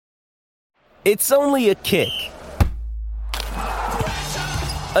It's only a kick,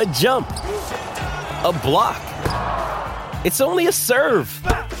 a jump, a block. It's only a serve.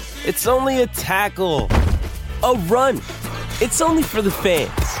 It's only a tackle, a run. It's only for the fans.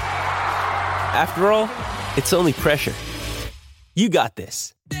 After all, it's only pressure. You got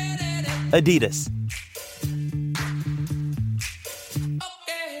this. Adidas.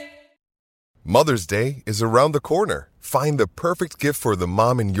 Mother's Day is around the corner. Find the perfect gift for the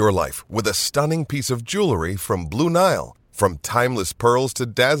mom in your life with a stunning piece of jewelry from Blue Nile. From timeless pearls to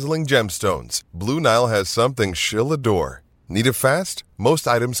dazzling gemstones, Blue Nile has something she'll adore. Need it fast? Most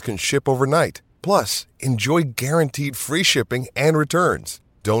items can ship overnight. Plus, enjoy guaranteed free shipping and returns.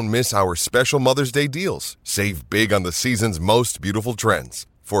 Don't miss our special Mother's Day deals. Save big on the season's most beautiful trends.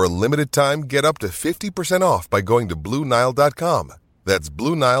 For a limited time, get up to 50% off by going to BlueNile.com. That's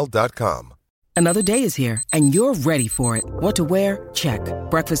BlueNile.com. Another day is here, and you're ready for it. What to wear? Check.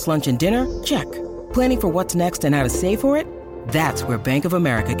 Breakfast, lunch, and dinner? Check. Planning for what's next and how to save for it? That's where Bank of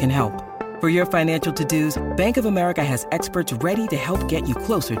America can help. For your financial to-dos, Bank of America has experts ready to help get you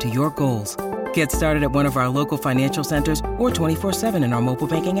closer to your goals. Get started at one of our local financial centers or 24/7 in our mobile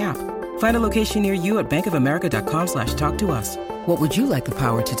banking app. Find a location near you at bankofamerica.com/talktous. What would you like the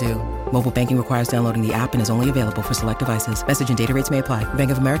power to do? Mobile banking requires downloading the app and is only available for select devices. Message and data rates may apply.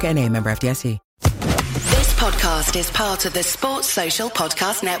 Bank of America N.A., member FDIC. This podcast is part of the Sports Social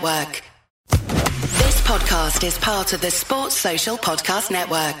Podcast Network. This podcast is part of the Sports Social Podcast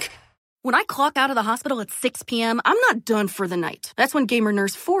Network. When I clock out of the hospital at 6 p.m., I'm not done for the night. That's when Gamer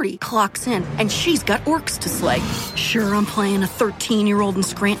Nurse 40 clocks in, and she's got orcs to slay. Sure, I'm playing a 13-year-old in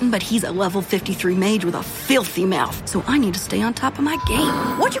Scranton, but he's a level 53 mage with a filthy mouth, so I need to stay on top of my game.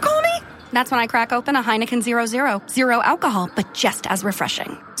 What'd you call me? That's when I crack open a Heineken 0.0. Zero alcohol, but just as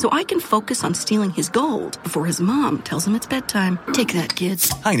refreshing. So I can focus on stealing his gold before his mom tells him it's bedtime. Take that, kids.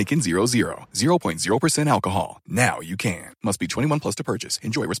 Heineken 0.0. 0.0% alcohol. Now you can. Must be 21 plus to purchase.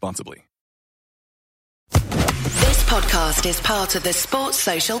 Enjoy responsibly. This podcast is part of the Sports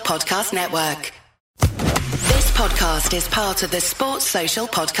Social Podcast Network. This podcast is part of the Sports Social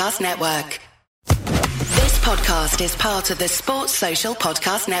Podcast Network. This podcast is part of the Sports Social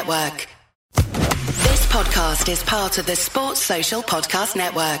Podcast Network. This podcast is part of the Sports Social Podcast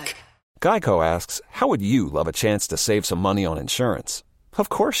Network. Geico asks, how would you love a chance to save some money on insurance? Of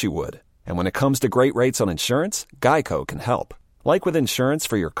course you would. And when it comes to great rates on insurance, Geico can help. Like with insurance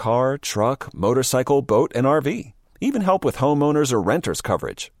for your car, truck, motorcycle, boat, and RV. Even help with homeowners or renters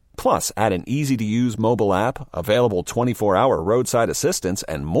coverage. Plus, add an easy-to-use mobile app, available 24-hour roadside assistance,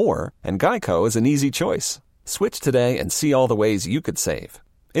 and more, and Geico is an easy choice. Switch today and see all the ways you could save.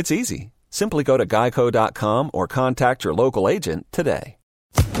 It's easy. Simply go to geico.com or contact your local agent today.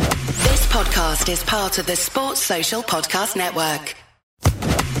 This podcast is part of the Sports Social Podcast Network.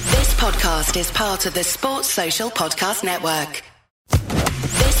 This podcast is part of the Sports Social Podcast Network.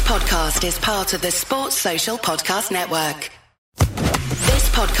 This podcast is part of the Sports Social Podcast Network. This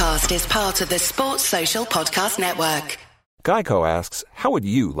podcast is part of the Sports Social Podcast Network. Geico asks, how would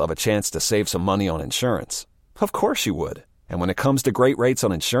you love a chance to save some money on insurance? Of course you would. And when it comes to great rates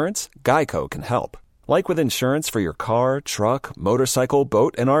on insurance, Geico can help. Like with insurance for your car, truck, motorcycle,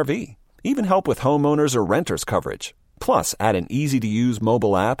 boat, and RV. Even help with homeowners or renters coverage. Plus, add an easy-to-use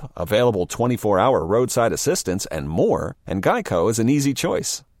mobile app, available 24-hour roadside assistance, and more, and Geico is an easy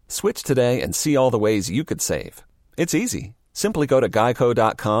choice. Switch today and see all the ways you could save. It's easy. Simply go to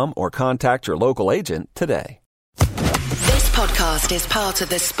geico.com or contact your local agent today. This podcast is part of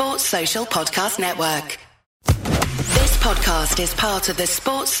the Sports Social Podcast Network. This podcast is part of the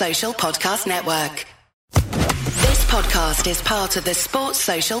Sports Social Podcast Network. This podcast is part of the Sports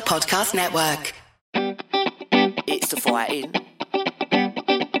Social Podcast Network. It's the fighting.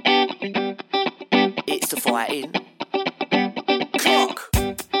 It's the fighting. Clock.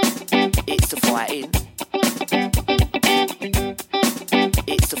 It's the fighting.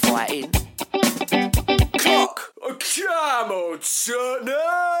 It's the fighting. Clock. Come on,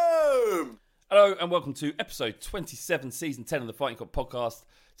 Tottenham! Hello and welcome to episode 27, season 10 of the Fighting Cock podcast.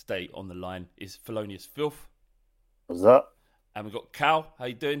 Today on the line is Felonious Filth. What's up? And we've got Cal. How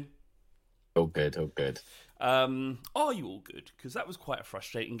you doing? All good, all good. Are you all good? Because that was quite a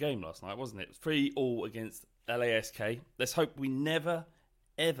frustrating game last night, wasn't it? 3-3 against LASK. Let's hope we never,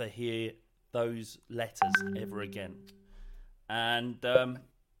 ever hear those letters ever again. And it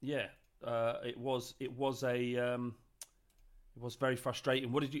was very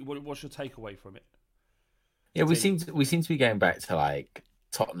frustrating. What's your takeaway from it? Yeah, we seem to be going back to like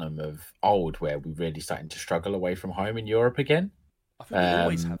Tottenham of old, where we're really starting to struggle away from home in Europe again. I think we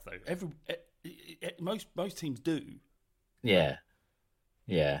always have though. Most teams do. Yeah.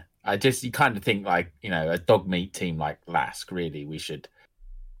 You kind of think like, a dog meat team like LASK, really, we should,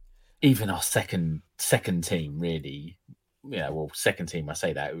 even our second team, really, second team, I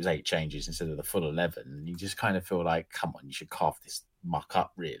say that, it was 8 changes instead of the full 11. You just kind of feel like, come on, you should carve this muck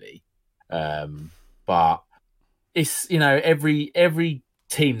up, really. But it's, every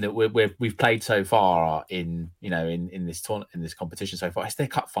team that we've played so far in this competition so far, it's their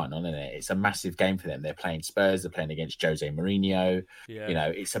cup final, isn't it? It's a massive game for them. They're playing Spurs, they're playing against Jose Mourinho. Yeah.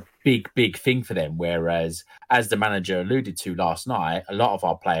 It's a big thing for them. Whereas, as the manager alluded to last night, a lot of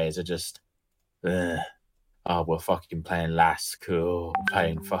our players are just, we're fucking playing LASK, we're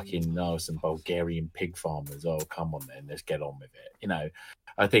playing fucking some Bulgarian pig farmers. Oh, come on then, let's get on with it.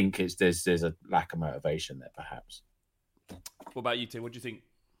 I think there's a lack of motivation there, perhaps. What about you, Tim? What do you think?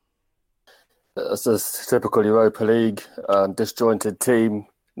 It's a typical Europa League, disjointed team,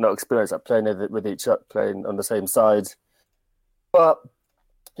 not experienced at playing with each other, playing on the same side. But,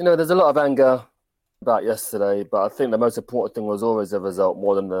 there's a lot of anger about yesterday, but I think the most important thing was always the result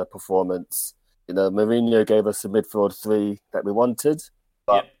more than the performance. Mourinho gave us a midfield 3 that we wanted,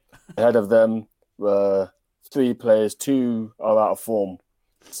 but ahead of them were 3 players, 2 are out of form.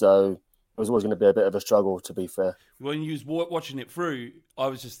 So it was always going to be a bit of a struggle, to be fair. When you was watching it through, I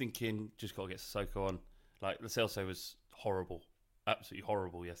was just thinking, just got to get Sissoko on. Like, Lo Celso was horrible, absolutely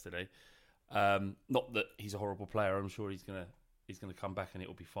horrible yesterday. Not that he's a horrible player. I'm sure he's gonna come back and it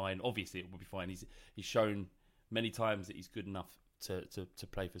will be fine. Obviously, it will be fine. He's shown many times that he's good enough to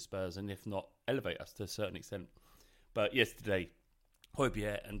play for Spurs, and if not, elevate us to a certain extent. But yesterday,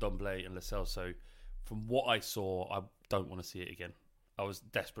 Højbjerg and Ndombele and Lo Celso, from what I saw, I don't want to see it again. I was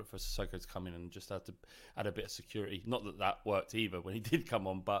desperate for Sissoko to come in and just add a bit of security. Not that worked either when he did come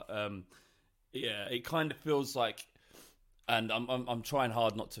on, but it kind of feels like, and I'm trying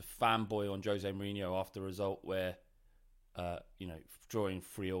hard not to fanboy on Jose Mourinho after a result where, drawing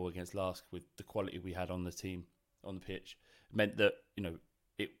 3-3 against LASK with the quality we had on the team, on the pitch, meant that,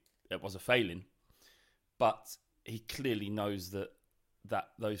 it was a failing. But he clearly knows that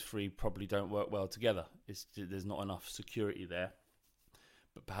those 3 probably don't work well together. There's not enough security there.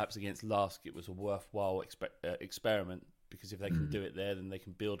 But perhaps against LASK, it was a worthwhile experiment, because if they can do it there, then they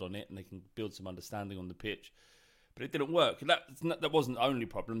can build on it and they can build some understanding on the pitch. But it didn't work. That wasn't the only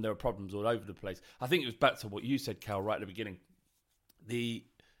problem. There were problems all over the place. I think it was back to what you said, Cal, right at the beginning. The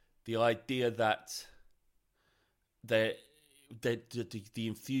idea that the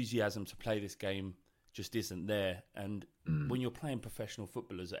enthusiasm to play this game just isn't there. And when you're playing professional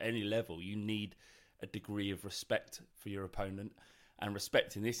footballers at any level, you need a degree of respect for your opponent. And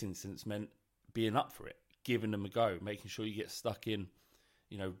respect in this instance meant being up for it, giving them a go, making sure you get stuck in,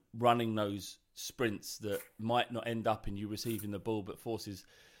 running those sprints that might not end up in you receiving the ball, but forces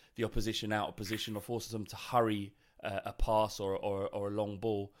the opposition out of position or forces them to hurry a pass or a long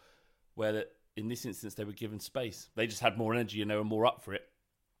ball, where in this instance they were given space. They just had more energy and they were more up for it.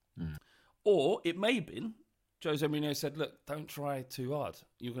 Or it may have been, Jose Mourinho said, look, don't try too hard.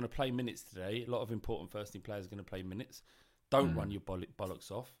 You're going to play minutes today. A lot of important first-team players are going to play minutes. Don't run your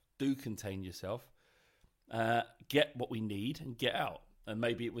bollocks off. Do contain yourself. Get what we need and get out. And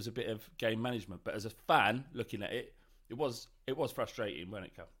maybe it was a bit of game management. But as a fan looking at it, it was frustrating, wasn't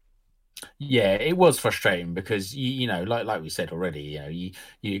it, Cal? Yeah, it was frustrating because like we said already,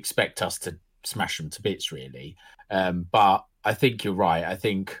 you expect us to smash them to bits, really. But I think you're right. I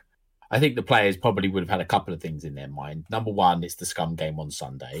think the players probably would have had a couple of things in their mind. Number one, it's the scum game on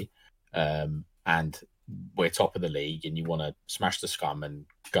Sunday, and we're top of the league, and you want to smash the scum and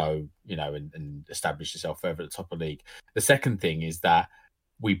go, and establish yourself further at the top of the league. The second thing is that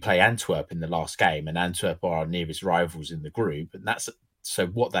we play Antwerp in the last game, and Antwerp are our nearest rivals in the group, and so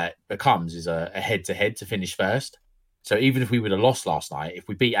what that becomes is a head-to-head to finish first. So even if we would have lost last night, if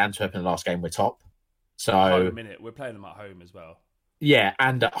we beat Antwerp in the last game, we're top. So hold a minute, we're playing them at home as well. Yeah,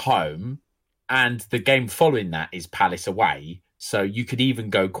 and at home, and the game following that is Palace away. So you could even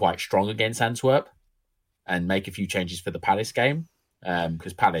go quite strong against Antwerp and make a few changes for the Palace game,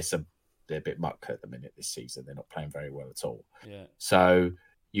 because Palace they're a bit muck at the minute this season. They're not playing very well at all. Yeah. So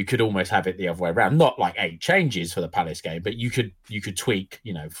you could almost have it the other way around. Not like 8 changes for the Palace game, but you could tweak,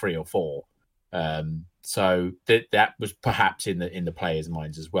 3 or 4. So that was perhaps in the players'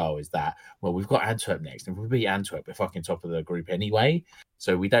 minds as well. Is that, well, we've got Antwerp next, and if we beat Antwerp, we're fucking top of the group anyway.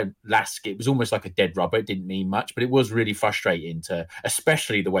 So we don't LASK. It was almost like a dead rubber. It didn't mean much, but it was really frustrating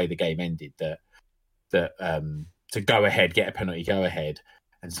especially the way the game ended. That to go ahead, get a penalty, go ahead,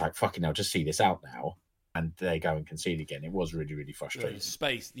 and it's like, fucking hell, just see this out now. And they go and concede again. It was really, really frustrating.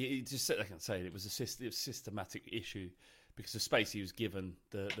 Space, you just sit there and say it was a systematic issue because the space he was given,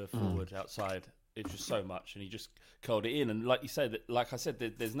 the forward outside, It was just so much, and he just curled it in. And like I said,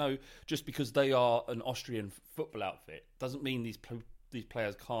 there's no, just because they are an Austrian football outfit doesn't mean these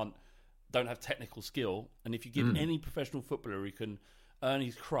players don't have technical skill. And if you give any professional footballer who can earn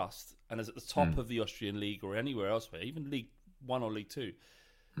his crust and is at the top of the Austrian league or anywhere elsewhere, even League One or League Two,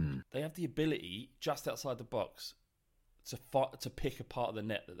 they have the ability just outside the box to pick a part of the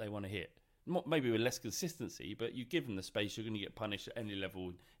net that they want to hit. Maybe with less consistency, but you give them the space, you're going to get punished at any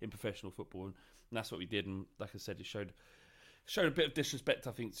level in professional football, and that's what we did. And like I said, it showed a bit of disrespect,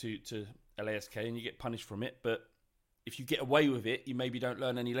 I think, to LASK, and you get punished from it. But if you get away with it, you maybe don't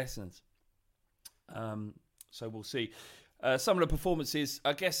learn any lessons. So we'll see. Some of the performances,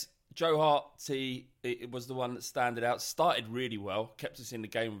 I guess Joe Hart, it was the one that standed out. Started really well, kept us in the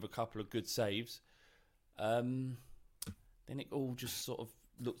game with a couple of good saves. Then it all just sort of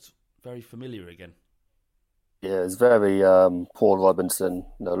looked very familiar again. Yeah, it's very Paul Robinson,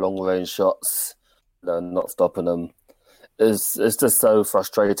 long range shots, not stopping them. It's just so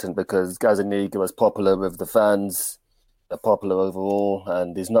frustrating because Gazzaniga was popular with the fans, popular overall,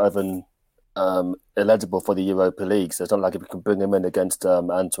 and he's not even eligible for the Europa League, so it's not like we can bring him in against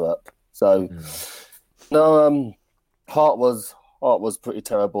Antwerp. So, Hart was pretty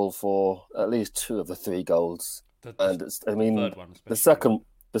terrible for at least 2 of the 3 goals. The third one especially.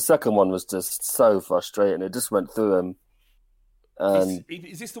 The second one was just so frustrating. It just went through him. And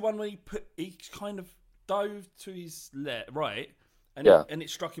is this the one where he kind of dove to his right, and it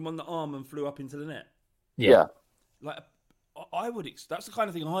struck him on the arm and flew up into the net? Yeah. Like that's the kind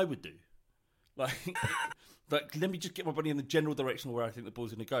of thing I would do. Like let me just get my body in the general direction where I think the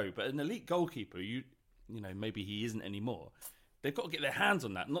ball's going to go. But an elite goalkeeper, you know, maybe he isn't anymore. They've got to get their hands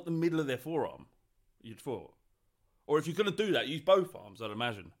on that, not the middle of their forearm. You'd thought. Or if you're going to do that, use both arms, I'd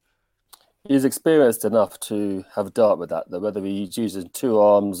imagine. He's experienced enough to have dealt with that, though, whether he's using 2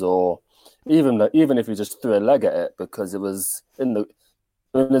 arms or even if he just threw a leg at it, because it was it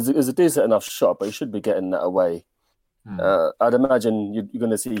was a decent enough shot, but he should be getting that away. I'd imagine you're going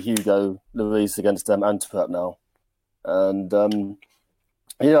to see Hugo Lloris against Antwerp now. And,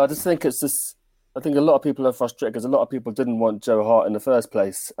 I just think I think a lot of people are frustrated because a lot of people didn't want Joe Hart in the first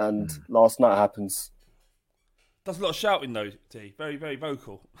place, and last night happens. Does a lot of shouting though, T. Very, very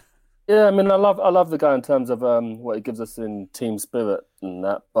vocal. Yeah, I mean, I love the guy in terms of what he gives us in team spirit and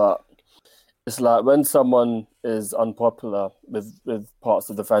that, but it's like when someone is unpopular with parts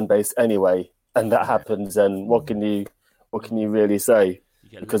of the fan base anyway, and that happens, then what can you really say?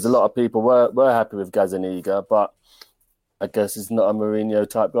 Because a lot of people were happy with Gazzaniga, but I guess he's not a Mourinho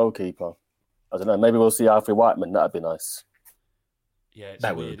type goalkeeper. I don't know. Maybe we'll see Alfie Whiteman. That'd be nice. Yeah,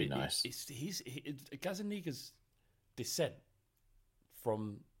 that would be nice. Gazzaniga's descent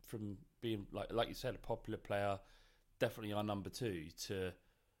from being like you said, a popular player, definitely our number 2, to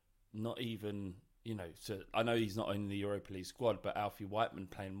not even, I know he's not in the Europa League squad, but Alfie Whiteman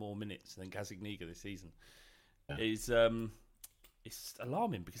playing more minutes than Gazzaniga this season is it's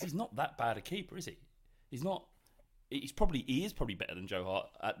alarming because he's not that bad a keeper, is he? He's not. He is probably better than Joe Hart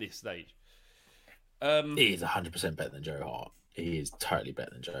at this stage. He is 100% better than Joe Hart. He is totally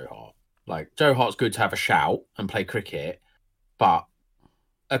better than Joe Hart. Like, Joe Hart's good to have a shout and play cricket, but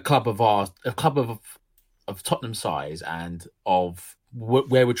a club of Tottenham size and of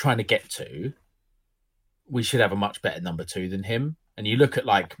where we're trying to get to, we should have a much better number 2 than him. And you look at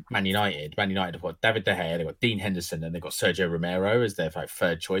like Man United have got David De Gea, they've got Dean Henderson, and they've got Sergio Romero as their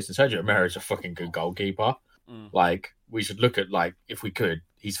third choice. And Sergio Romero is a fucking good goalkeeper. Like, we should look at, like, if we could,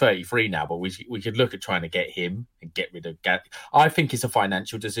 he's 33 now, but we could look at trying to get him and get rid of I think it's a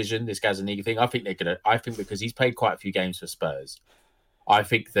financial decision, this Gazzaniga thing. I think because he's played quite a few games for Spurs, I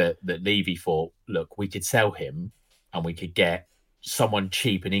think that Levy thought, look, we could sell him and we could get someone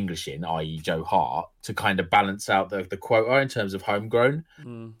cheap and English in, i.e. Joe Hart, to kind of balance out the quota in terms of homegrown.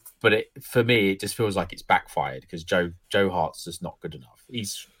 But for me, it just feels like it's backfired because Joe Hart's just not good enough.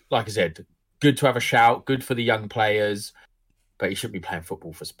 He's, like I said, good to have a shout, good for the young players, but he shouldn't be playing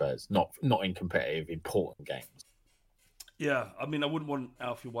football for Spurs, not in competitive, important games. Yeah, I mean, I wouldn't want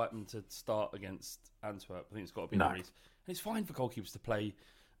Alfie Whiteman to start against Antwerp. I think it's got to be Lloris. And it's fine for goalkeepers to play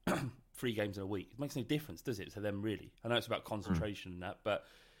 3 games in a week. It makes no difference, does it, to them, really? I know it's about concentration and that, but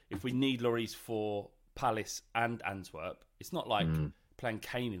if we need Lloris for Palace and Antwerp, it's not like playing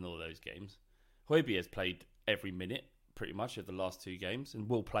Kane in all those games. Højbjerg has played every minute, pretty much, of the last 2 games, and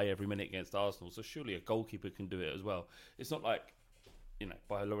will play every minute against Arsenal, so surely a goalkeeper can do it as well. It's not like,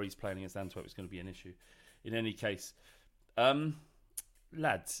 by Lloris playing against Antwerp, it's going to be an issue. In any case,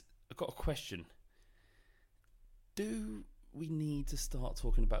 lads, I've got a question. Do we need to start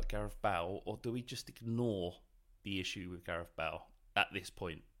talking about Gareth Bale, or do we just ignore the issue with Gareth Bale at this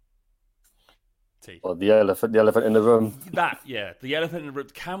point? T. Or the elephant in the room. The elephant in the room.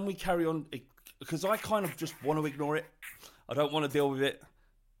 Can we carry on? Because I kind of just want to ignore it. I don't want to deal with it.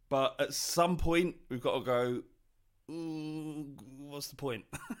 But at some point, we've got to go, what's the point?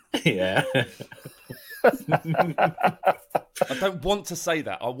 Yeah. I don't want to say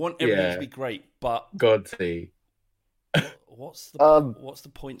that. I want everything to be great, but God, T. What's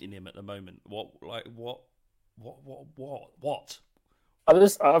the point in him at the moment? What?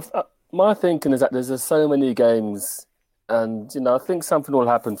 My thinking is that there's just so many games, and I think something will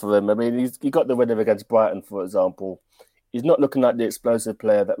happen for him. I mean, he got the win against Brighton, for example. He's not looking like the explosive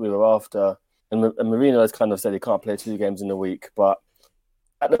player that we were after, and Mourinho has kind of said he can't play 2 games in a week. But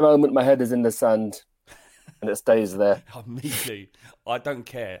at the moment, my head is in the sand, and it stays there. Me too. I don't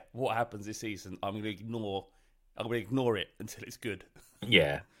care what happens this season. I'm going to ignore it until it's good.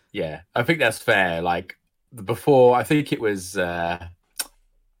 Yeah. I think that's fair. Like before, I think it was.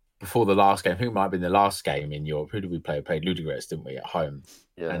 Before the last game, I think it might have been the last game in Europe. Who did we play? We played Ludogorets, didn't we, at home?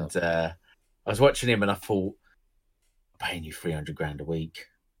 Yeah. And I was watching him and I thought, I'm paying you $300,000 a week.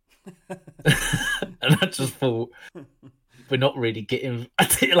 And I just thought, we're not really getting...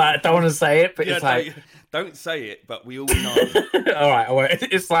 I don't want to say it, but it's like... Don't say it, but we all know. All right, I won't.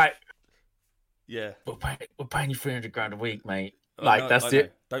 It's like... Yeah. We're paying you $300,000 a week, mate. That's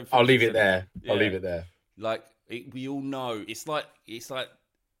it. I'll leave it there. I'll leave it there. We all know. It's like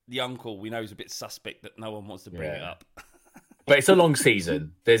the uncle we know is a bit suspect that no one wants to bring it up. But it's a long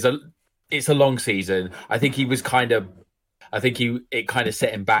season. It's a long season. I think he was it kind of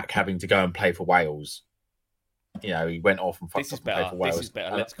set him back having to go and play for Wales. He went off and fucked up and played for Wales. This is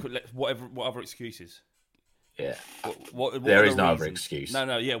better. Let's what other excuses? Yeah. What there is no other excuse.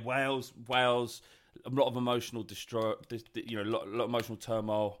 No. Yeah, Wales. A lot of emotional a lot of emotional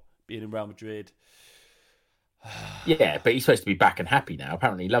turmoil being in Real Madrid. Yeah, but he's supposed to be back and happy now.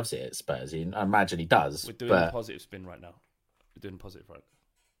 Apparently, he loves it at Spurs. I imagine he does. We're doing a positive spin right now. We're doing positive, right?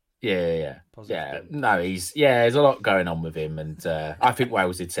 Yeah. Positive spin. No, there's a lot going on with him, and I think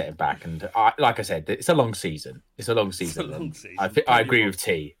Wales did set him back. And like I said, it's a long season. I agree with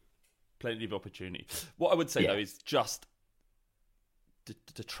T. Plenty of opportunity. What I would say though is just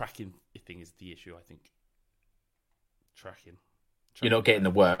the tracking thing is the issue. I think tracking. You're not getting the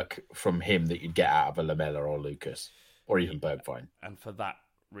work from him that you'd get out of a Lamella or Lucas or even Bergwijn. And for that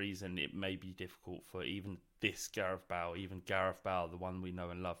reason, it may be difficult for even this Gareth Bale, the one we know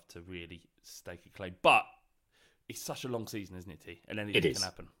and love, to really stake a claim. But it's such a long season, isn't it, T? And anything can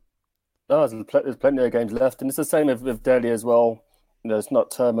happen. No, there's plenty of games left. And it's the same with Dele as well. It's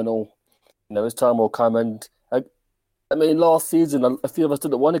not terminal. His time will come. And I mean, last season, a few of us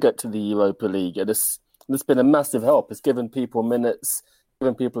didn't want to get to the Europa League. And it's been a massive help. It's given people minutes,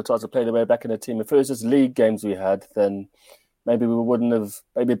 given people a chance to play their way back in the team. If it was just league games we had, then maybe we wouldn't have.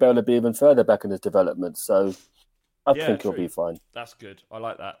 Maybe Bale would be even further back in his development. So I think he'll be fine. That's good. I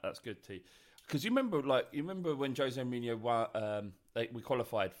like that. That's good, T. Because you remember when Jose Mourinho we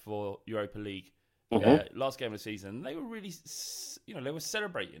qualified for Europa League last game of the season. They were really, they were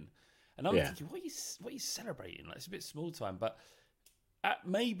celebrating, and I'm thinking, what are you celebrating? Like, it's a bit small time, but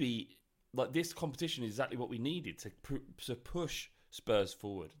maybe. Like, this competition is exactly what we needed to push Spurs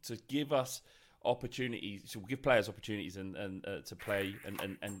forward, to give us opportunities, to give players opportunities and to play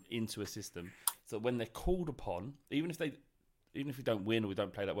and into a system, so when they're called upon, even if we don't win or we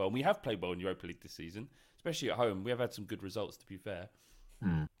don't play that well, and we have played well in Europa League this season, especially at home, we have had some good results, to be fair.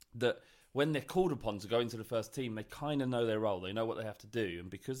 That when they're called upon to go into the first team, they kind of know their role, they know what they have to do, and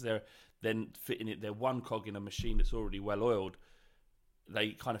because they're then fitting it, they're one cog in a machine that's already well oiled.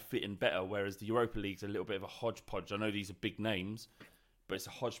 They kind of fit in better, whereas the Europa League's a little bit of a hodgepodge. I know these are big names, but it's a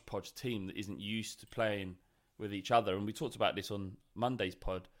hodgepodge team that isn't used to playing with each other. And we talked about this on Monday's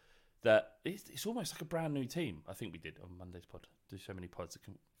pod, that it's almost like a brand new team. I think we did on Monday's pod. Do so many pods, I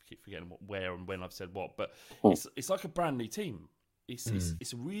can keep forgetting where and when I've said what. But it's like a brand new team. It's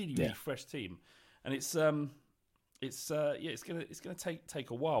a really fresh team, and it's gonna take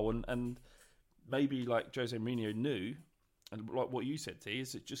a while, and maybe like Jose Mourinho knew. And like what you said, T,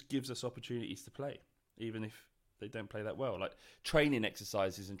 is it just gives us opportunities to play, even if they don't play that well. Like, training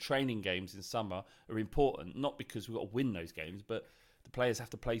exercises and training games in summer are important, not because we've got to win those games, but the players have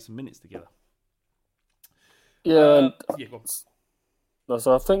to play some minutes together. Yeah,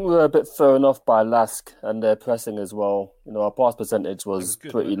 so I think we were a bit thrown off by LASK and their pressing as well. Our pass percentage was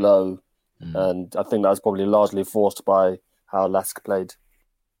pretty low, and I think that was probably largely forced by how LASK played.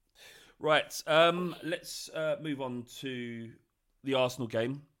 Right, let's move on to the Arsenal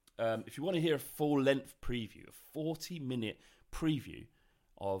game. If you want to hear a full-length preview, a 40-minute preview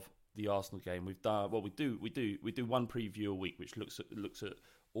of the Arsenal game, we've done we do one preview a week, which looks at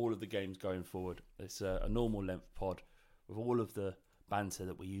all of the games going forward. It's a normal length pod with all of the banter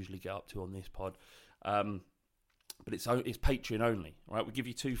that we usually get up to on this pod. But it's Patreon only, right? We give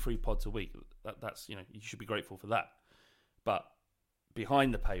you 2 free pods a week. That's you should be grateful for that. But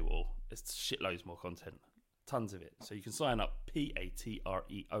behind the paywall, there's shitloads more content, tons of it. So you can sign up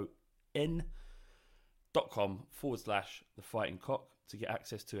patreon.com/The Fighting Cock to get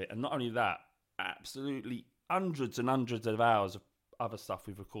access to it. And not only that, absolutely hundreds and hundreds of hours of other stuff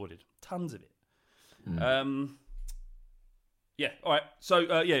we've recorded, tons of it. Yeah, all right.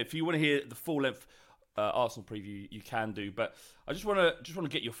 So if you want to hear the full length Arsenal preview, you can do. But I just want to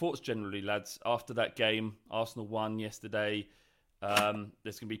get your thoughts generally, lads. After that game, Arsenal won yesterday.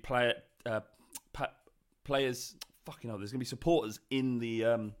 There's going to be players. Fucking hell, there's going to be supporters in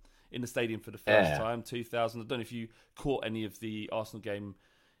the stadium for the first time. 2,000. I don't know if you caught any of the Arsenal game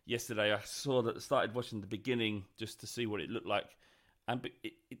yesterday. I started watching the beginning just to see what it looked like, and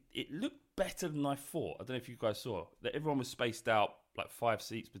it looked better than I thought. I don't know if you guys saw that everyone was spaced out like 5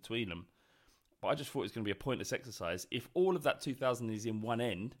 seats between them. But I just thought it was going to be a pointless exercise. If all of that 2,000 is in one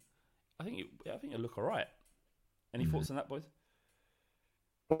end, I think it'll look all right. Any thoughts on that, boys?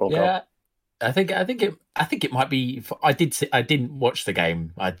 Yeah, I think it might be. I didn't watch the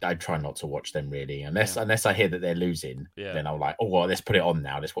game. I try not to watch them really, unless I hear that they're losing. Yeah. Then I'm like, oh well, let's put it on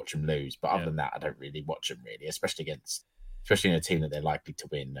now. Let's watch them lose. But other than that, I don't really watch them really, especially in a team that they're likely to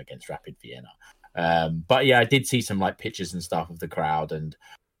win against Rapid Vienna. But yeah, I did see some like pictures and stuff of the crowd, and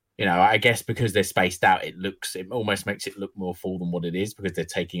I guess because they're spaced out, it almost makes it look more full than what it is because they're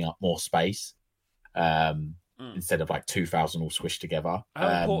taking up more space instead of like 2,000 all squished together.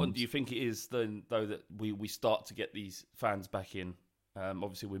 How important do you think it is though that we start to get these fans back in?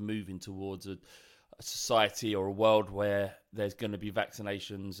 Obviously, we're moving towards a society or a world where there's going to be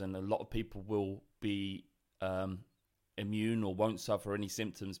vaccinations, and a lot of people will be immune or won't suffer any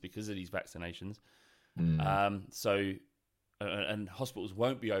symptoms because of these vaccinations. And hospitals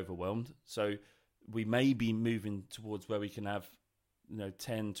won't be overwhelmed. So we may be moving towards where we can have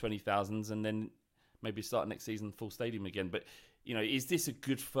 10, 20,000 and then maybe start next season full stadium again. But is this a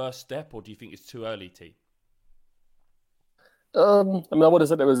good first step, or do you think it's too early, T? I would have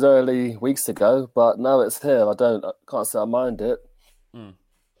said it was early weeks ago, but now it's here. I can't say I mind it.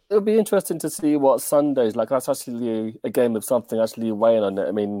 It'll be interesting to see what Sunday's like. That's actually a game of something actually weighing on it.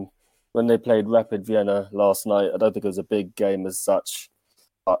 I mean, when they played Rapid Vienna last night, I don't think it was a big game as such.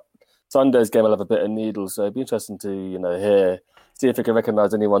 But Sunday's game will have a bit of needle, so it'd be interesting to see if we can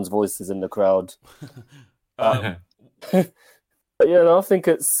recognise anyone's voices in the crowd. But I think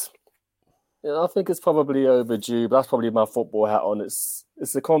it's probably overdue. But that's probably my football hat on. It's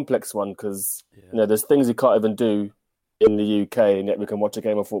a complex one because there's things you can't even do in the UK, and yet we can watch a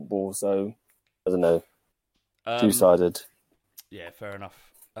game of football. So I don't know, two-sided. Yeah, fair enough.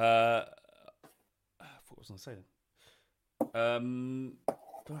 I thought I was going to say then.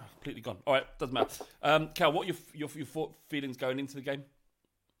 Completely gone. All right, doesn't matter. Cal, what are your feelings going into the game?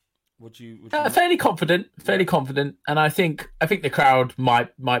 Would you fairly confident, and I think the crowd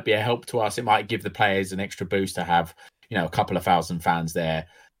might be a help to us. It might give the players an extra boost to have a couple of thousand fans there.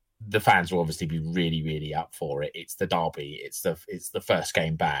 The fans will obviously be really, really up for it. It's the derby. It's the first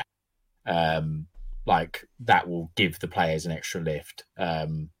game back. Like that will give the players an extra lift.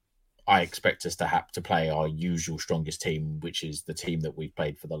 I expect us to have to play our usual strongest team, which is the team that we've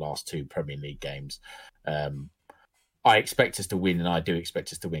played for the last 2 Premier League games. I expect us to win, and I do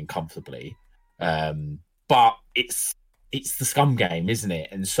expect us to win comfortably. But it's the scum game, isn't it?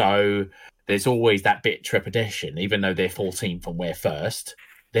 And so there's always that bit of trepidation, even though they're 14th and we're first,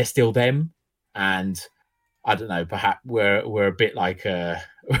 they're still them. And I don't know, perhaps we're a bit like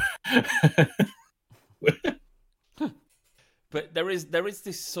But there is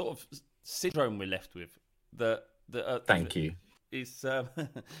this sort of syndrome we're left with that. Thank you. Is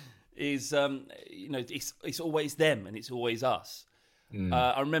it's always them and it's always us.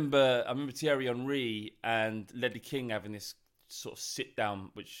 I remember Thierry Henry and Ledley King having this sort of sit down,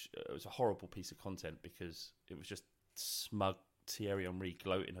 which was a horrible piece of content because it was just smug Thierry Henry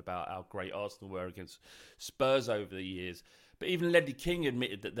gloating about how great Arsenal were against Spurs over the years. But even Ledley King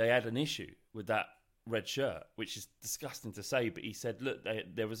admitted that they had an issue with that red shirt, which is disgusting to say, but he said, look,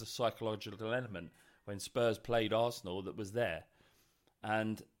 there was a psychological element when Spurs played Arsenal that was there.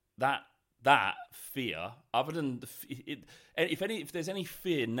 And that fear, other than if there's any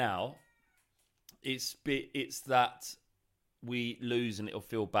fear now, it's that we lose and it'll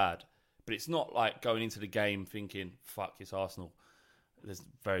feel bad. But it's not like going into the game thinking, fuck, it's Arsenal. There's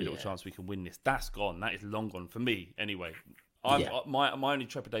very little chance we can win this. That's gone. That is long gone for me anyway. My only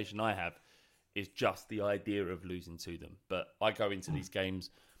trepidation I have is just the idea of losing to them. But I go into these games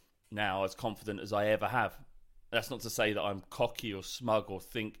now as confident as I ever have. That's not to say that I'm cocky or smug or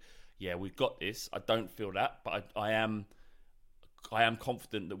think, yeah, we've got this. I don't feel that, but I am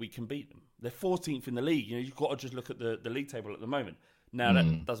confident that we can beat them. They're 14th in the league. You've got to just look at the league table at the moment. Now,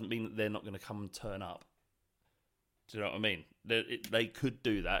 that doesn't mean that they're not going to come and turn up. Do you know what I mean? They could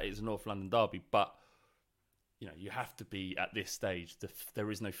do that. It's a North London derby, but you have to be at this stage.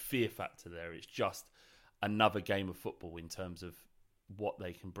 There is no fear factor there. It's just another game of football in terms of what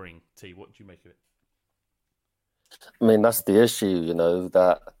they can bring. T, what do you make of it? I mean, that's the issue,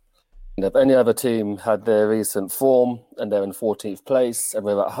 that if any other team had their recent form and they're in 14th place and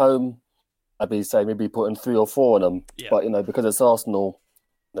we're at home, I'd be saying maybe putting 3 or 4 on them. Yeah. But, because it's Arsenal,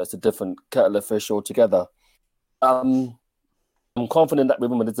 it's a different kettle of fish altogether. I'm confident that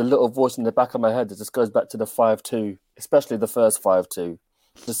there's a little voice in the back of my head that just goes back to the 5-2, especially the first 5-2.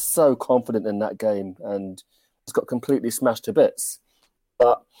 Just so confident in that game and it's got completely smashed to bits.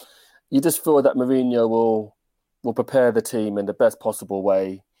 But you just feel that Mourinho will prepare the team in the best possible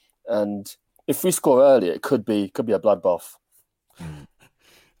way. And if we score early, it could be a bloodbath.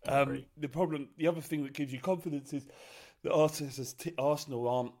 The other thing that gives you confidence is that Arsenal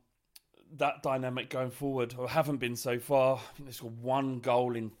aren't that dynamic going forward, or haven't been so far. I think they've scored 1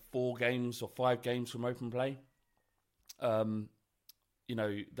 goal in 4 games or 5 games from open play.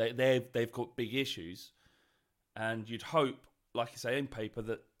 They've got big issues, and you'd hope, like you say, in paper,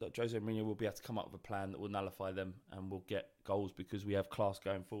 that Jose Mourinho will be able to come up with a plan that will nullify them and will get goals because we have class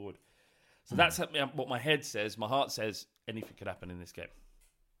going forward. So that's what my head says. My heart says anything could happen in this game.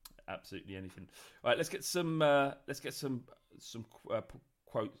 Absolutely anything. All right, let's get some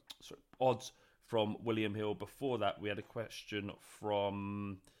odds from William Hill. Before that, we had a question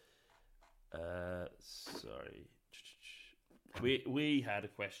from. We had a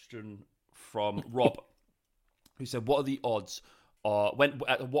question from Rob, who said, "What are the odds?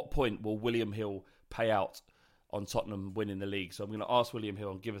 At what point will William Hill pay out on Tottenham winning the league?" So I'm going to ask William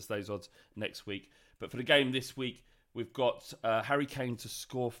Hill and give us those odds next week. But for the game this week, we've got Harry Kane to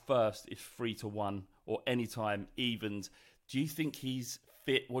score first is 3-1, or anytime evens. Do you think he's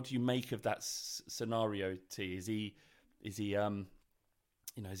fit? What do you make of that scenario, T? Is it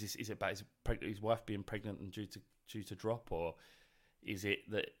about his wife being pregnant and due to drop, or is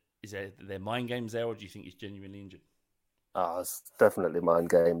there mind games there, or do you think he's genuinely injured? It's definitely mind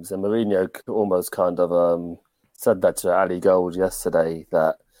games. And Mourinho almost kind of said that to Ali Gold yesterday,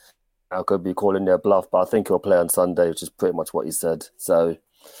 that I could be calling their bluff, but I think he'll play on Sunday, which is pretty much what he said. So,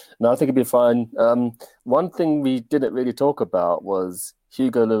 no, I think he'll be fine. One thing we didn't really talk about was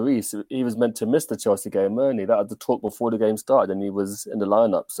Hugo Lloris. He was meant to miss the Chelsea game, weren't he? That was the talk before the game started, and he was in the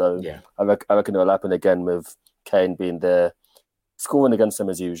lineup. So yeah. I reckon it'll happen again with Kane being there, scoring against him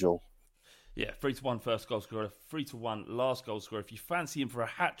as usual. Yeah, 3-1 first goal scorer, 3-1 last goal scorer. If you fancy him for a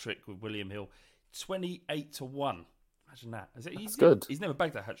hat-trick with William Hill, 28-1. Imagine that. That's good. He's never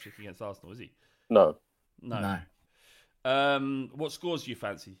bagged that hat-trick against Arsenal, is he? No. What scores do you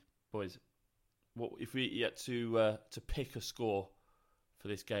fancy, boys? What if we had to pick a score for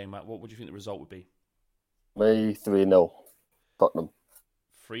this game? What would you think the result would be? Maybe 3-0 Tottenham.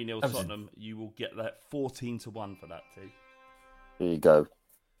 3-0 Tottenham. You will get that 14-1 for that, T. There you go.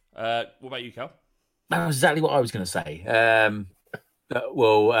 What about you, Cal? That was exactly what I was going to say.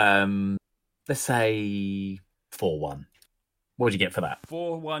 Let's say 4-1. What would you get for that?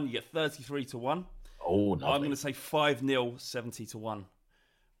 4-1, you get 33-1. Oh, no. I'm going to say 5-0, 70-1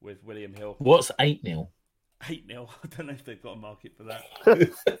 with William Hill. What's 8-0? 8-0. I don't know if they've got a market for that.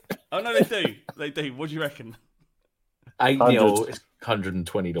 Oh, no, they do. They do. What do you reckon? 8-0 is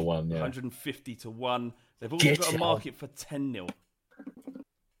 120-1, yeah. 150-1. They've also got a market for 10-0.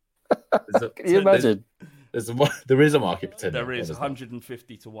 Can you imagine? There is a market for 10-0. There is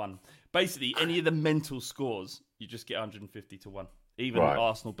 150-1. Basically, any of the mental scores, you just get 150-1. Even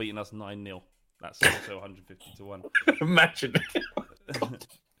Arsenal beating us 9-0. That's also 150-1. Imagine.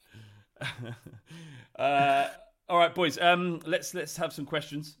 All right, boys. Let's have some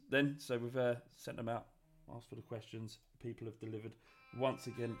questions then. So we've sent them out. Asked for the questions. People have delivered once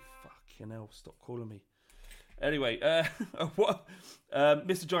again. Fucking hell! Stop calling me. Anyway,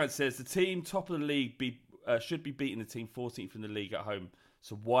 Mr. Giant says the team top of the league should be beating the team 14th in the league at home.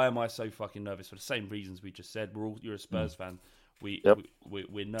 So why am I so fucking nervous? For the same reasons we just said. You're a Spurs fan. We're nervous.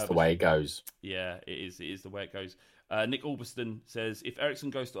 It's the way it goes. Yeah, it is. It is the way it goes. Nick Albiston says, if Eriksen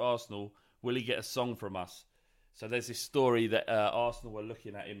goes to Arsenal, will he get a song from us? So there's this story that Arsenal were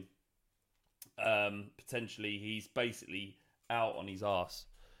looking at him. Potentially, he's basically out on his arse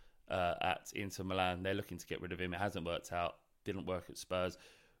at Inter Milan. They're looking to get rid of him. It hasn't worked out. Didn't work at Spurs.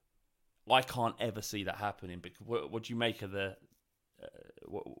 I can't ever see that happening. Because what do you make of the?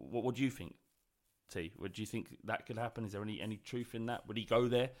 What do you think, T? What do you think that could happen? Is there any truth in that? Would he go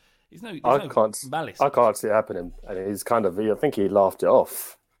there? There's no malice. I can't see it happening, and he's kind of. I think he laughed it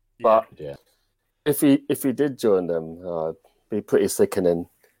off. But if he did join them, it'd be pretty sickening.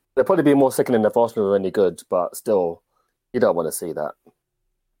 It'd probably be more sickening if Arsenal were any good, but still, you don't want to see that.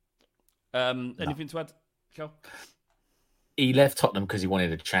 Anything to add, Kel? He left Tottenham because he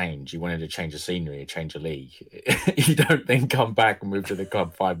wanted a change. He wanted to change the scenery, a change of league. You don't then come back and move to the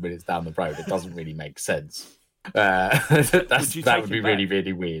club 5 minutes down the road. It doesn't really make sense. That would be really,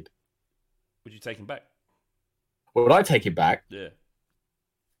 really weird. Would you take him back? Would I take him back? Yeah.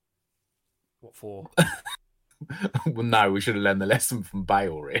 What for? Well, no, we should have learned the lesson from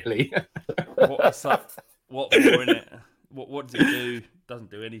Bale, really. What for, innit? What does it do? Doesn't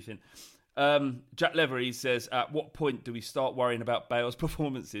do anything. Jack Levery says, at what point do we start worrying about Bale's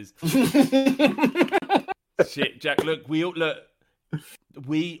performances? Shit, Jack, look, we all are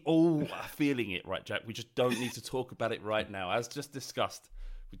feeling it, right, Jack? We just don't need to talk about it right now. As just discussed,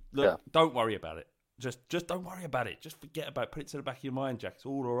 don't worry about it. Just don't worry about it. Just forget about it. Put it to the back of your mind, Jack. It's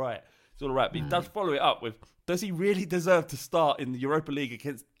all right. It's all right. But he does follow it up with, does he really deserve to start in the Europa League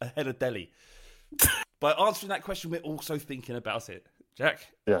against ahead of Delhi? By answering that question, we're also thinking about it, Jack.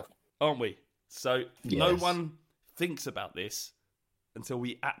 Yeah. Aren't we? So no one thinks about this until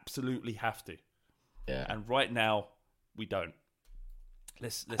we absolutely have to. Yeah. And right now, we don't.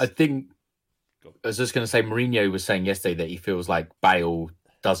 I think, I was just going to say, Mourinho was saying yesterday that he feels like Bale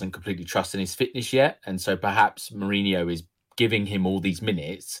doesn't completely trust in his fitness yet. And so perhaps Mourinho is giving him all these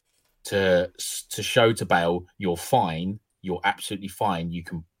minutes to show to Bale, you're fine. You're absolutely fine. You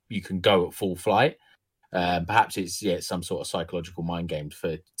can go at full flight. Perhaps it's some sort of psychological mind game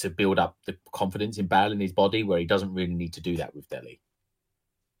to build up the confidence in Bale in his body, where he doesn't really need to do that with Delhi.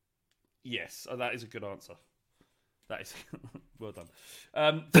 Yes, that is a good answer. That is well done.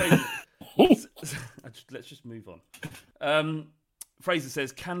 Let's just move on. Fraser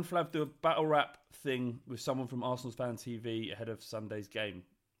says, can Flav do a battle rap thing with someone from Arsenal's Fan TV ahead of Sunday's game?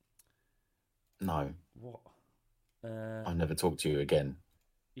 No. What? I'll never talk to you again.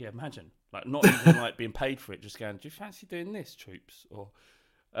 Yeah, imagine. Like, not even like being paid for it, just going, do you fancy doing this, troops? Or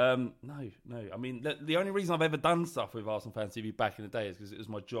no. I mean, the only reason I've ever done stuff with Arsenal Fan TV back in the day is because it was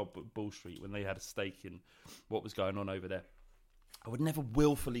my job at Bull Street when they had a stake in what was going on over there. I would never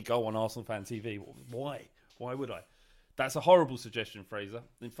willfully go on Arsenal Fan TV. Why? Why would I? That's a horrible suggestion, Fraser.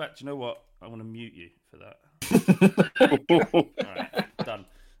 In fact, you know what? I want to mute you for that. All right, done.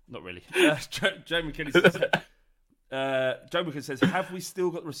 Not really. Joe McKinney says, have we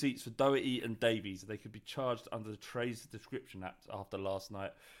still got receipts for Doherty and Davies? They could be charged under the Trades Description Act after last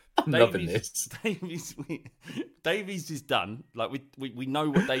night. Loving this. Davies is done. Like we know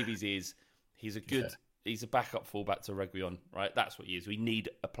what Davies is. He's he's a backup fullback to Reguilon, right? That's what he is. We need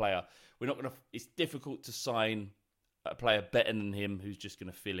a player. We're not gonna. It's difficult to sign a player better than him who's just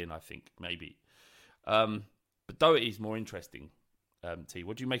going to fill in. I think maybe. But Doherty's more interesting. T,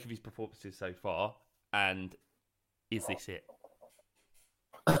 what do you make of his performances so far? And is this it?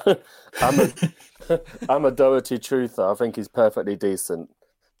 I'm a Doherty truther. I think he's perfectly decent.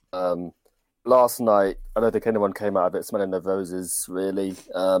 Last night, I don't think anyone came out of it smelling the roses, really.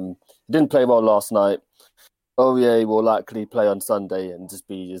 He didn't play well last night. Aurier will likely play on Sunday and just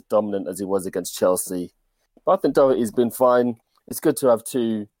be as dominant as he was against Chelsea. But I think Doherty's been fine. It's good to have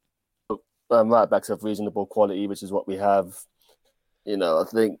two right-backs of reasonable quality, which is what we have. You know, I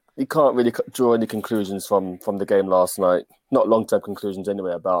think you can't really draw any conclusions from the game last night. Not long-term conclusions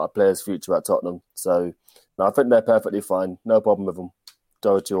anyway about a player's future at Tottenham. So no, I think they're perfectly fine. No problem with them,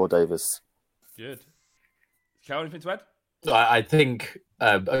 Doherty or Davis. Good. Cal, anything to add? I think,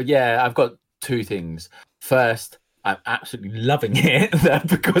 I've got two things. First, I'm absolutely loving it that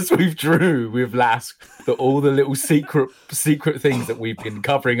because we've drew with LASK, that all the little secret things that we've been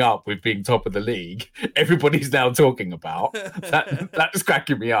covering up with being top of the league, everybody's now talking about. That's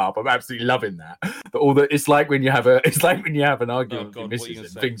cracking me up. I'm absolutely loving that. It's like when you have an argument with Mrs. and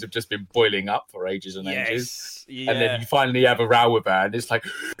things have just been boiling up for ages and ages. Yeah. And then you finally have a row with her and it's like,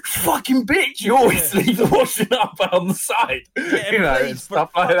 fucking bitch, you always leave the washing up on the side. Yeah, please, stuff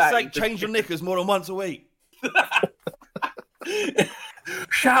like that. It's like change your knickers more than once a week.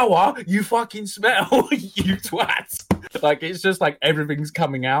 Shower, you fucking smell, you twat. Like, it's just like everything's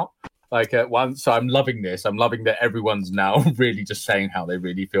coming out like at once. So I'm loving this. I'm loving that everyone's now really just saying how they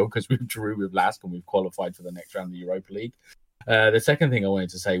really feel because we've drew with LASK and we've qualified for the next round of the Europa League. The second thing I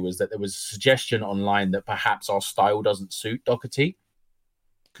wanted to say was that there was a suggestion online that perhaps our style doesn't suit Doherty.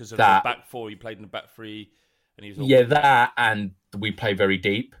 Because of the back four, he played in the back three. And he was that and we play very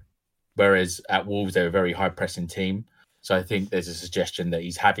deep. Whereas at Wolves, they're a very high pressing team. So I think there's a suggestion that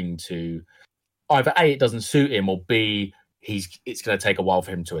he's having to either A, it doesn't suit him, or B, it's going to take a while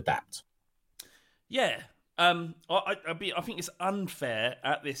for him to adapt. Yeah. I think it's unfair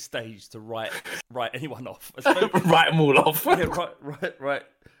at this stage to write anyone off. Write them all off. Yeah,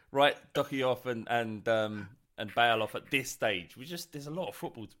 write Ducky off and Bale off at this stage. There's a lot of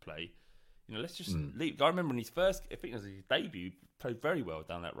football to play. Let's just leave. I remember when his first, I think it was his debut, played very well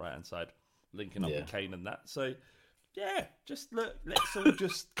down that right hand side, linking up with Kane and that. So yeah, just look. Let's all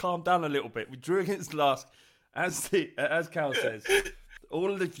just calm down a little bit. We drew against LASK, as Cal says. All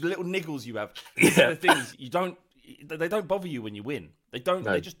of the little niggles you have, the things they don't bother you when you win. They don't.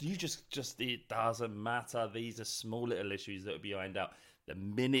 No. It doesn't matter. These are small little issues that will be ironed out. The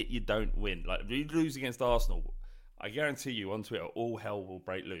minute you don't win, like if you lose against Arsenal, I guarantee you on Twitter, all hell will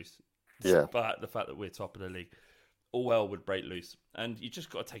break loose. Yeah. But the fact that we're top of the league, all hell would break loose, and you just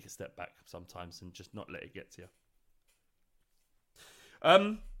got to take a step back sometimes and just not let it get to you.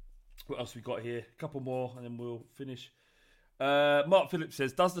 What else we got here? A couple more, and then we'll finish. Mark Phillips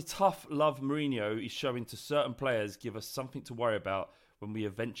says, does the tough love Mourinho is showing to certain players give us something to worry about when we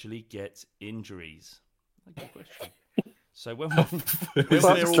eventually get injuries? Good question. So when all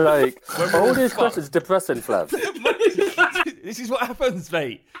these questions depressing, Flav. This is what happens,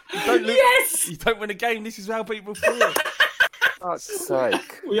 mate. You don't win a game. This is how people feel. Fuck's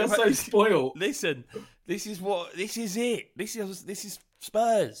sake. We are so spoiled. Listen, this is it. This is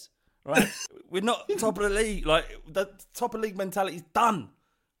Spurs. Right, we're not top of the league. Like the top of the league mentality is done.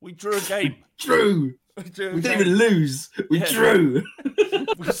 We drew a game. We didn't even lose. We drew.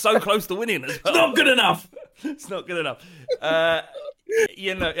 We're so close to winning as well. It's not good enough. It's not good enough.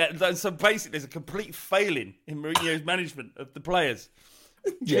 So basically, there's a complete failing in Mourinho's management of the players.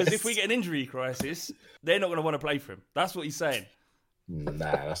 Because if we get an injury crisis, they're not going to want to play for him. That's what he's saying.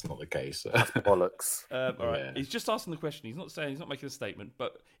 Nah, that's not the case. Bollocks. All right. Yeah. He's just asking the question. He's not making a statement.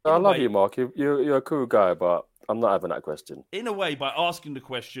 But I love you, Mark. You're a cool guy, but I'm not having that question. In a way, by asking the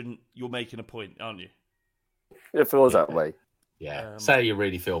question, you're making a point, aren't you? It feels that way. Yeah. Say how you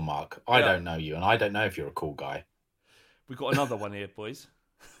really feel, Mark. I don't know you, and I don't know if you're a cool guy. We've got another one here, boys.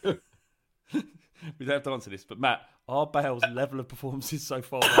 We don't have to answer this, but Matt, are Bale's level of performances so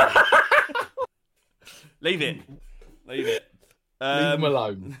far? Leave it. Leave him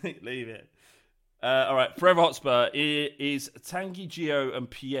alone. Leave it. All right. Forever Hotspur is Tanguy, Gio, and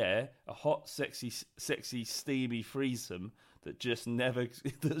Pierre a hot, sexy, steamy threesome that's just never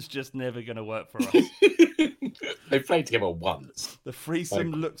going to work for us. They played together once. The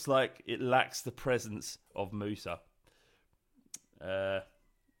threesome looks like it lacks the presence of Musa.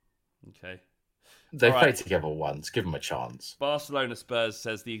 Okay. They played together once. Give them a chance. Barcelona Spurs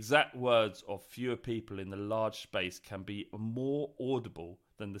says the exact words of fewer people in the large space can be more audible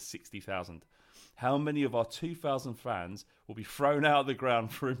than the 60,000. How many of our 2,000 fans will be thrown out of the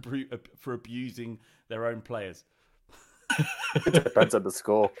ground for abusing their own players? Depends on the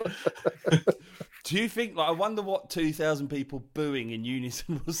score. Do you think? I wonder what 2,000 people booing in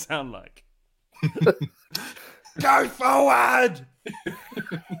unison will sound like. Go forward!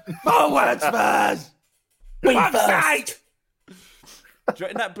 Forward, Spurs! We first! Do you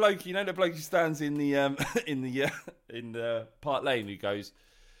reckon that bloke? You know the bloke who stands in the Park Lane who goes,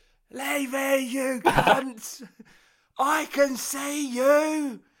 "Levy, you cunt! I can see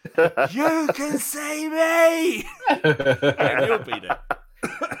you. You can see me." Yeah, you'll be there.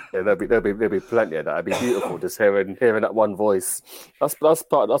 Yeah, there'll be plenty of that. It'd be beautiful just hearing that one voice. That's one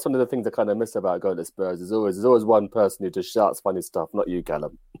of the things I kind of miss about going to Spurs. There's always one person who just shouts funny stuff. Not you,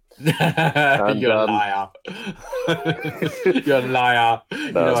 Callum. And, you're a liar. You're a liar.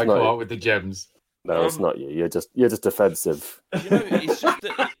 No, I caught up with the gems. No, it's not you. You're just defensive.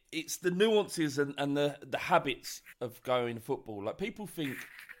 It's the nuances and the habits of going to football. Like people think,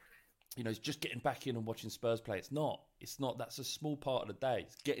 it's just getting back in and watching Spurs play. It's not. That's a small part of the day.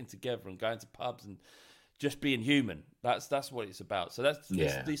 It's getting together and going to pubs and just being human. That's what it's about. So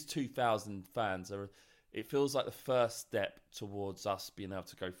these 2,000 fans are. It feels like the first step towards us being able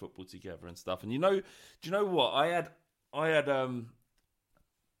to go football together and stuff. And do you know what? I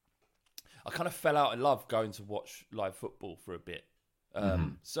kind of fell out in love going to watch live football for a bit.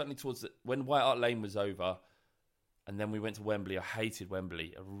 Certainly towards when White Hart Lane was over. And then we went to Wembley. I hated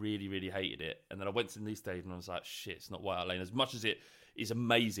Wembley. I really, really hated it. And then I went to the new stadium and I was like, shit, it's not White Hart Lane. As much as it is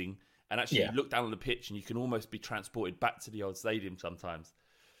amazing, and actually you look down on the pitch and you can almost be transported back to the old stadium sometimes.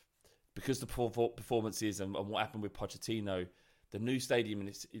 Because the performances and what happened with Pochettino, the new stadium in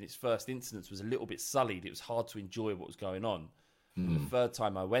its first instance was a little bit sullied. It was hard to enjoy what was going on. And the fourth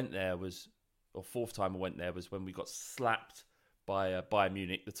time I went there was when we got slapped by Bayern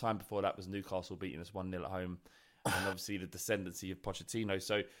Munich. The time before that was Newcastle beating us 1-0 at home, and obviously the descendancy of Pochettino.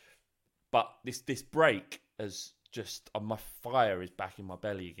 So, but this break has just my fire is back in my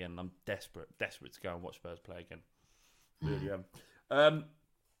belly again. I'm desperate to go and watch Spurs play again. Really am.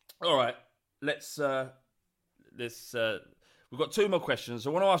 All right, let's. We've got 2 more questions. I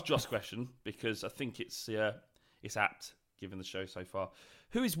want to ask Josh a question because I think it's apt given the show so far.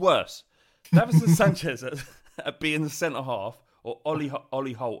 Who is worse, Davinson Sanchez at being the centre half, or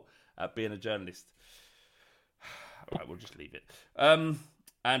Ollie Holt at being a journalist? All right, we'll just leave it. And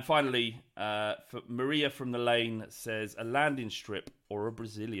finally, for Maria from the Lane says, a landing strip or a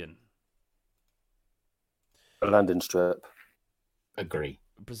Brazilian? A landing strip. Agree.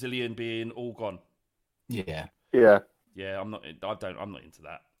 Brazilian being all gone. Yeah. Yeah, I'm not into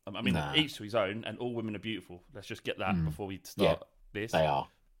that. I mean, each to his own, and all women are beautiful. Let's just get that before we start this. They are.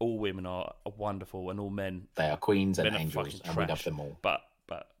 All women are wonderful, and all men. They are queens and men angels, and we love them all. But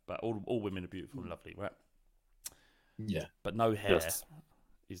all women are beautiful and lovely, right? Yeah. But no hair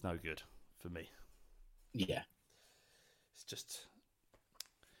is no good for me. Yeah. It's just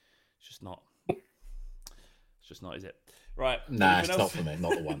not. It's just not, is it? Right. Nah, it's not for me.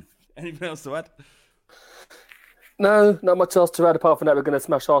 Not the one. Anything else to add? No, not much else to add apart from that. We're going to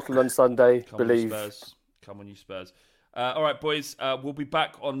smash Arsenal on Sunday. Come on, you Spurs. All right, boys. We'll be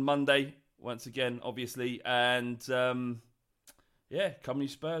back on Monday once again, obviously. And come on, you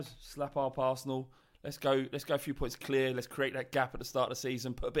Spurs. Slap up Arsenal. Let's go a few points clear. Let's create that gap at the start of the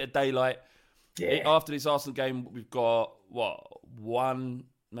season. Put a bit of daylight. Yeah. After this Arsenal game, we've got, one,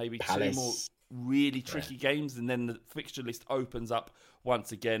 maybe Palace. 2 more really tricky games. And then the fixture list opens up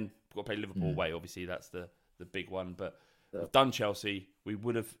once again. We've got to play Liverpool away, obviously. That's the big one. But we've done Chelsea. We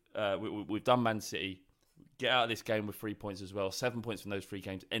would have. We've done Man City. Get out of this game with 3 points as well. 7 points from those 3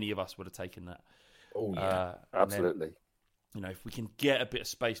 games. Any of us would have taken that. Oh, yeah. Absolutely. Then, if we can get a bit of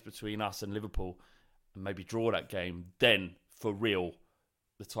space between us and Liverpool and maybe draw that game, then for real,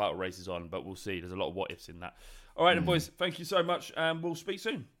 the title race is on. But we'll see. There's a lot of what-ifs in that. All right, then, boys. Thank you so much. And we'll speak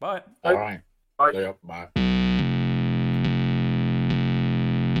soon. Bye. All right. Bye. Yeah, bye.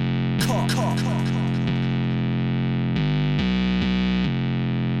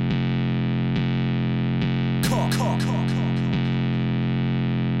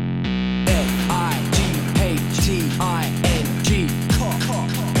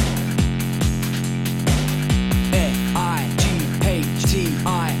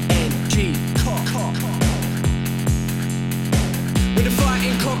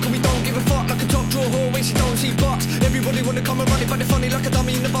 Everybody wanna come and run it, but they're funny like a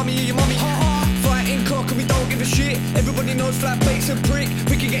dummy in the bummy of your mummy. Fighting cock and we don't give a shit. Everybody knows flat bait's a prick.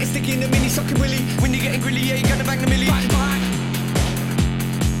 We can get sticky in the mini, sucking willy. When you're getting grilly, yeah, you're gonna bang the millie. Bang, bang.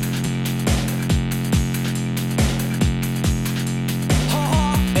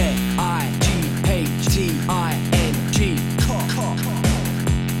 F-I-G-H-T-I-N-G. Cock.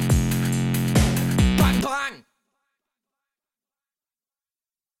 Bang, bang.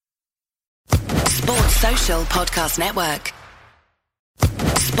 Sports Social Podcast Network.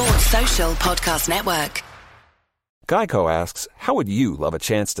 Sports Social Podcast Network. Geico asks, how would you love a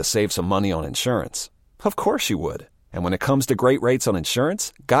chance to save some money on insurance? Of course you would. And when it comes to great rates on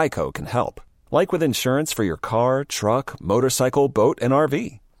insurance, Geico can help. Like with insurance for your car, truck, motorcycle, boat, and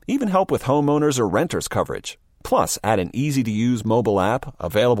RV. Even help with homeowners or renters coverage. Plus, add an easy-to-use mobile app,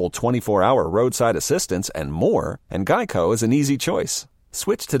 available 24-hour roadside assistance, and more, and Geico is an easy choice.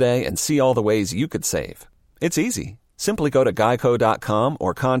 Switch today and see all the ways you could save. It's easy. Simply go to geico.com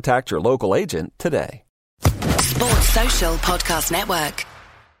or contact your local agent today. Sports Social Podcast Network.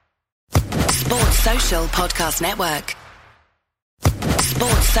 Sports Social Podcast Network.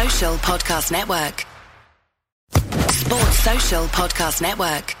 Sports Social Podcast Network. Sports Social Podcast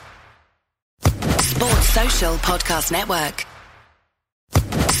Network. Sports Social Podcast Network.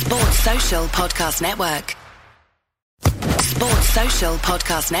 Sports Social Podcast Network. Sports Social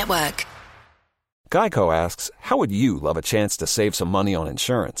Podcast Network. Geico asks, how would you love a chance to save some money on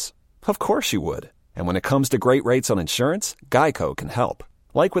insurance? Of course you would. And when it comes to great rates on insurance, Geico can help.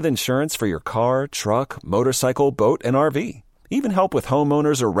 Like with insurance for your car, truck, motorcycle, boat, and RV. Even help with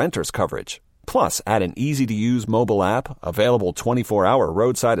homeowners or renters coverage. Plus, add an easy-to-use mobile app, available 24-hour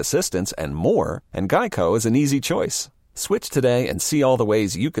roadside assistance, and more, and Geico is an easy choice. Switch today and see all the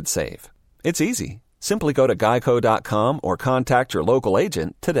ways you could save. It's easy. Simply go to geico.com or contact your local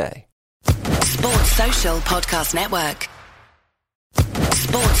agent today. Sports Social Podcast Network.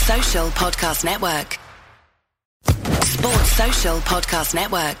 Sports Social Podcast Network. Sports Social Podcast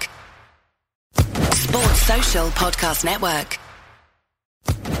Network. Sports Social Podcast Network.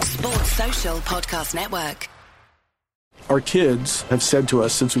 Sports Social Podcast Network. Our kids have said to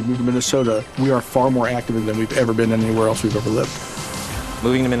us since we moved to Minnesota, we are far more active than we've ever been anywhere else we've ever lived.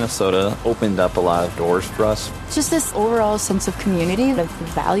 Moving to Minnesota opened up a lot of doors for us. Just this overall sense of community, the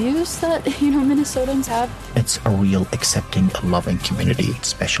values that, Minnesotans have. It's a real accepting, loving community,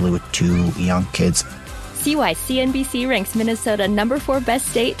 especially with 2 young kids. See why CNBC ranks Minnesota number 4 best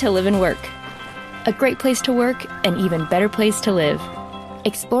state to live and work. A great place to work, an even better place to live.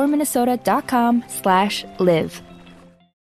 ExploreMinnesota.com/live.